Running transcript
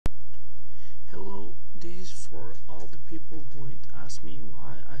anyways, for all the people who would ask me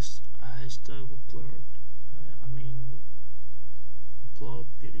why I still upload, upload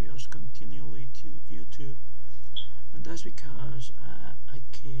videos continually to YouTube, and that's because I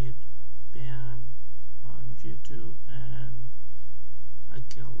get banned on YouTube, and I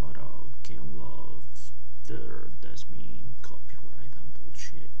get a lot of game love there. That's mean copyright and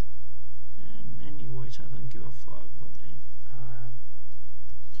bullshit. And anyways, I don't give a fuck about it.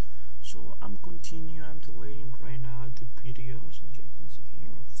 So I'm deleting right now the videos, as you can see here.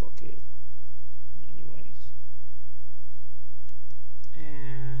 Fuck it. Anyways,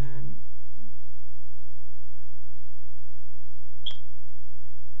 and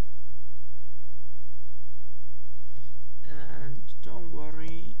don't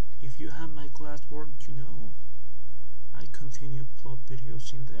worry, if you have my classwork, you know I continue upload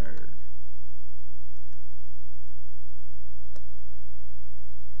videos in there.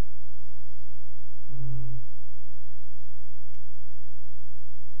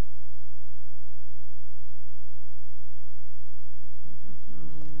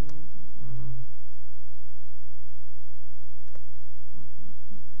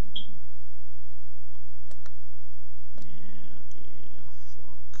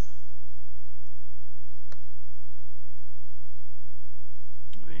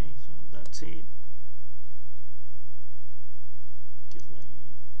 That's it.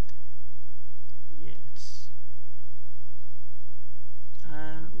 Delete. Yes.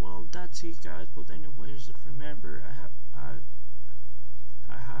 And well, that's it, guys. But anyways, remember, I have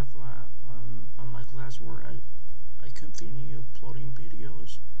on my class where I continue uploading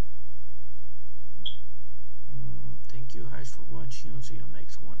videos. Thank you guys for watching. See you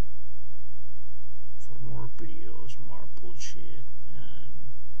next one for more videos, more bullshit, and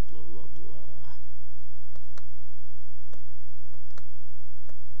blah blah blah.